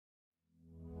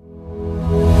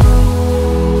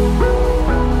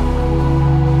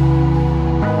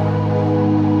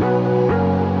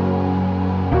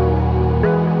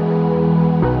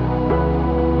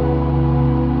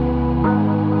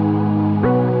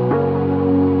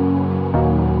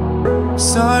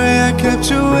Sorry I kept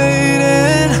you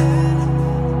waiting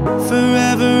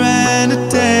forever and a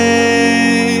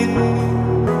day,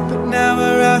 but now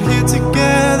we're out here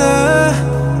together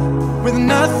with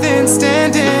nothing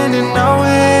standing in our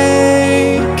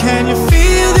way. Can you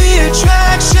feel the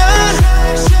attraction?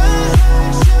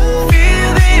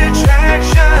 Feel the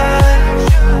attraction.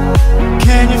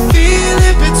 Can you feel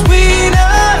it between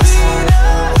us?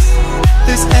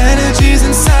 This energy's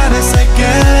inside us like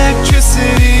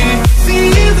electricity.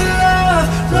 Feel the love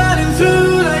running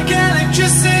through like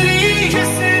electricity.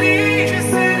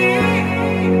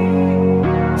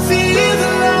 Feel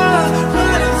the love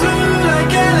running through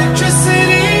like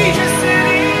electricity.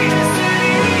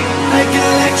 Like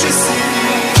electricity.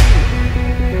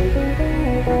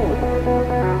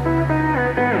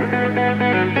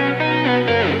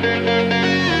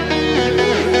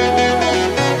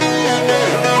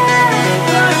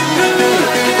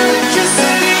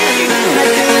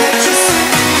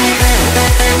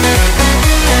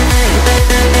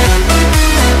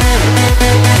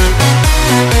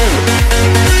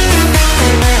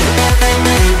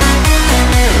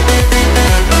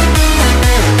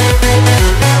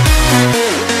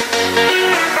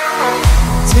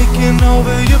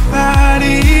 Over your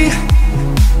body,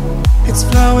 it's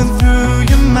flowing through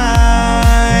your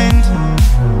mind.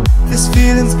 This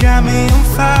feeling's got me on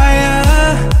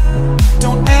fire.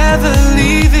 Don't ever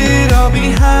leave it all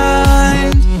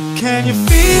behind. Can you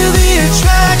feel the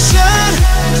attraction?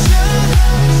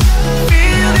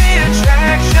 Feel the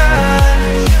attraction.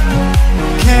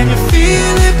 Can you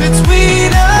feel it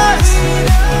between us?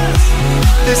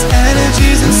 This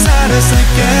energy's inside us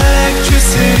like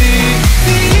electricity.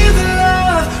 Feel the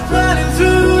love running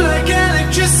through like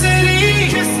electricity.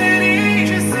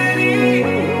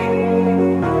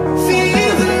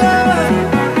 Feel the love.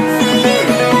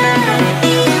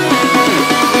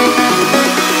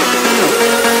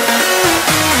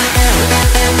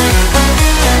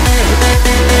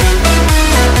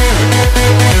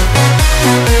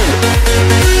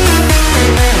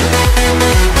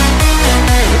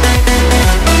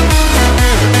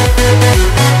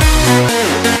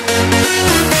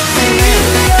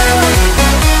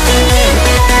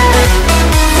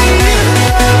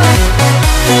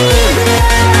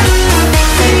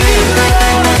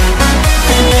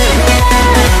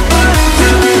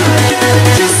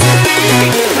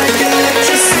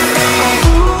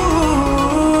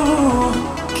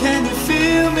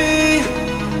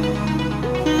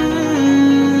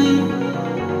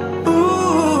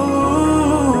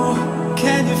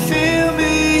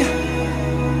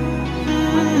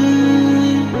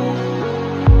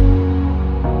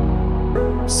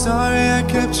 Sorry I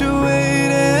kept you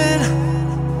waiting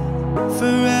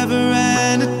forever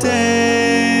and a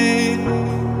day,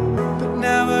 but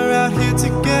now we're out here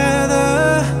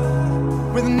together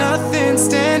with nothing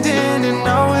standing in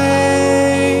our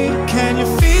way. Can you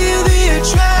feel the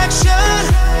attraction?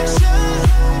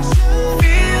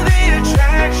 Feel the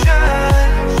attraction.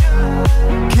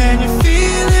 Can you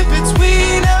feel it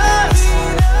between us?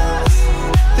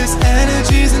 This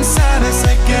energy's inside us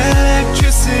like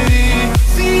electricity.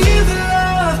 Feel the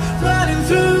love running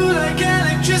through like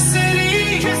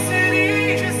electricity.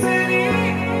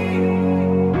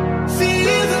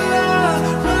 Feel the love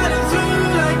running through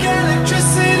like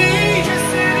electricity.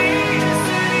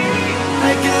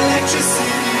 Like electricity.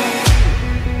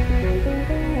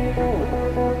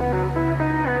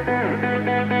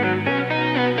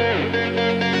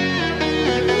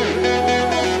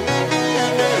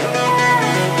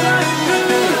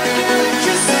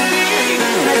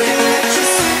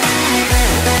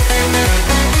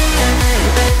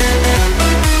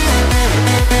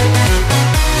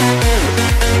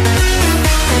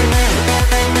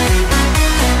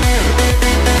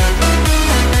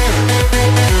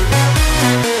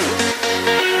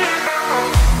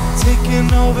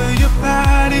 Over your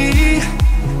body,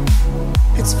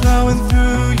 it's flowing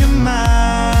through your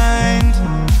mind.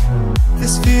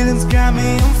 This feeling's got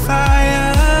me on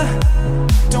fire.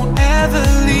 Don't ever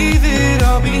leave it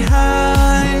all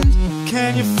behind.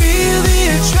 Can you feel the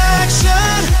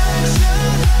attraction?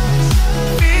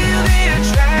 Feel the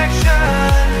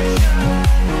attraction.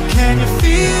 Can you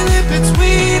feel it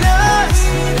between us?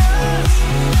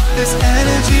 This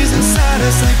energy's inside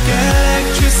us like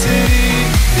electricity.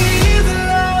 Feel the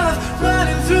love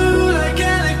running through like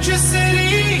electricity.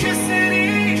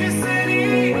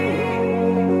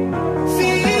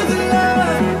 Feel the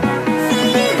love.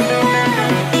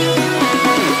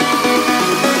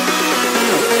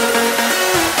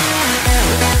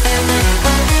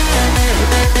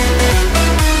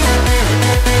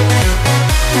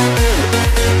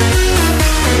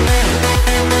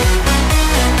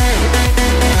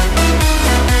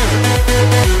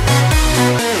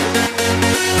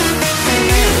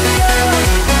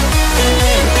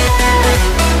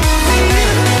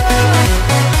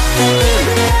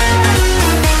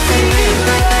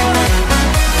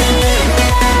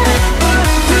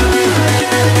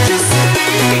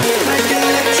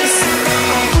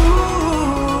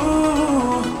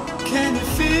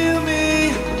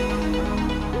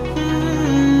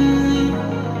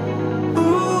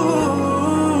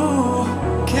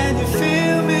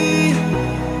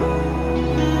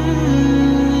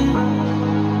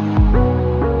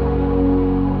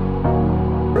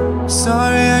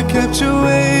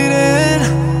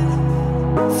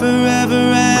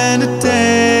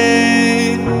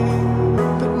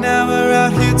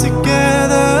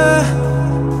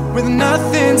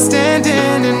 nothing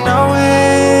standing in our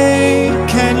way.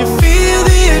 Can you feel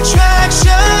the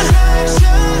attraction?